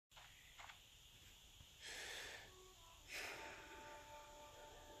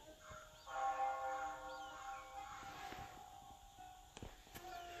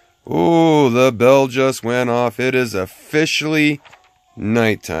Ooh, the bell just went off. It is officially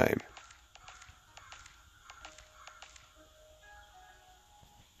nighttime.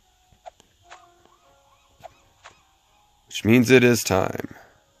 Which means it is time.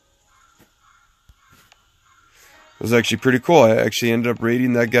 It was actually pretty cool. I actually ended up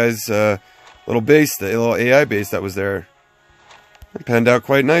raiding that guy's little base, the little AI base that was there. It panned out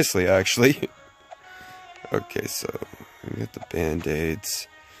quite nicely, actually. Okay, so we get the band-aids.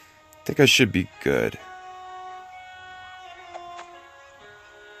 I think I should be good.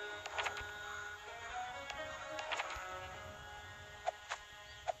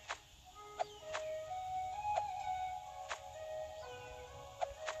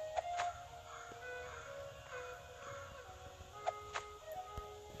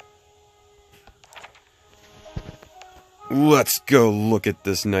 Let's go look at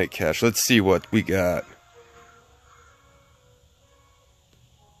this night cache. Let's see what we got.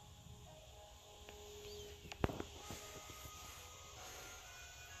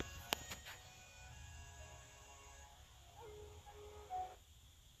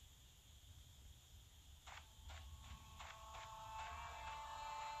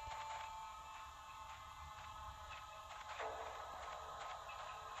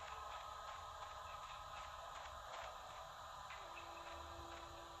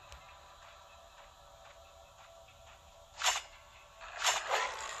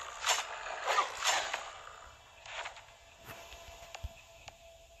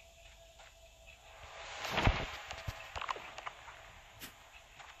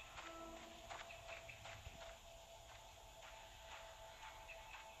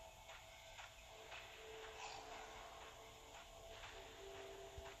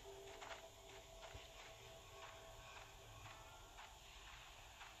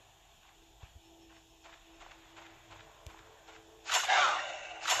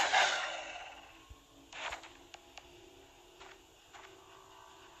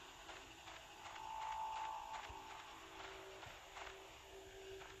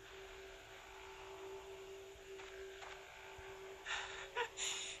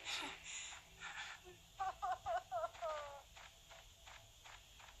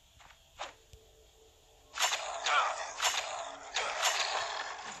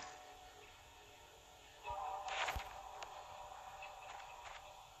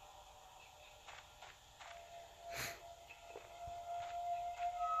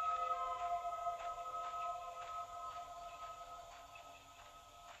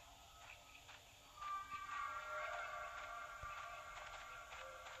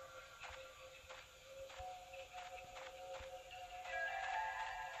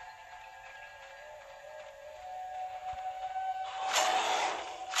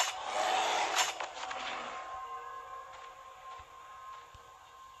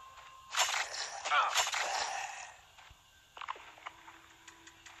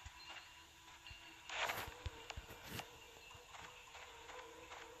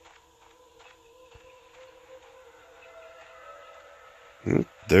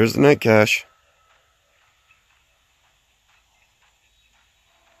 There's the night cache.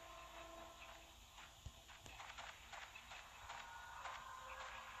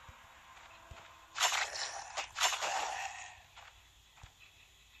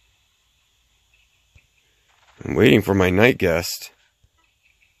 I'm waiting for my night guest.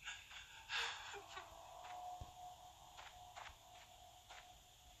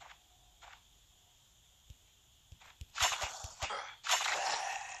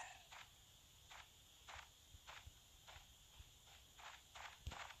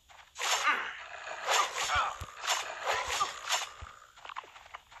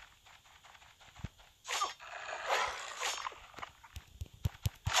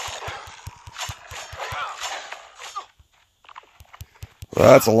 Well,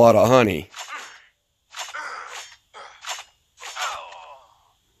 that's a lot of honey.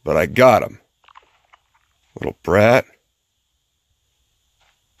 But I got him. Little brat.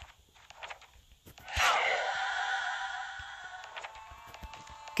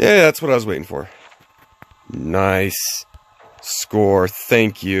 Okay, that's what I was waiting for. Nice. Score.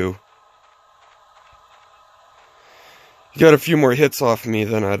 Thank you. You got a few more hits off me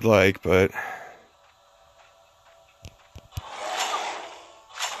than I'd like, but...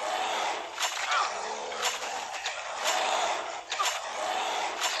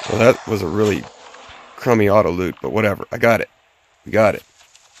 Well, that was a really crummy auto loot, but whatever. I got it. We got it.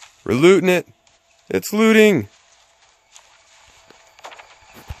 We're looting it. It's looting.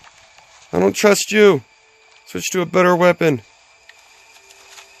 I don't trust you. Switch to a better weapon.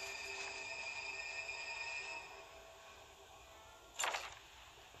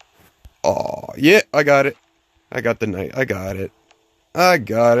 Yeah, I got it. I got the knight. I got it. I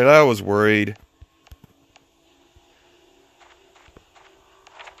got it. I was worried.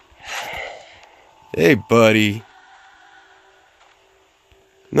 Hey, buddy.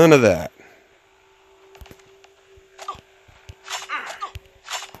 None of that.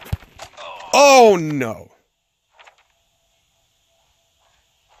 Oh, no.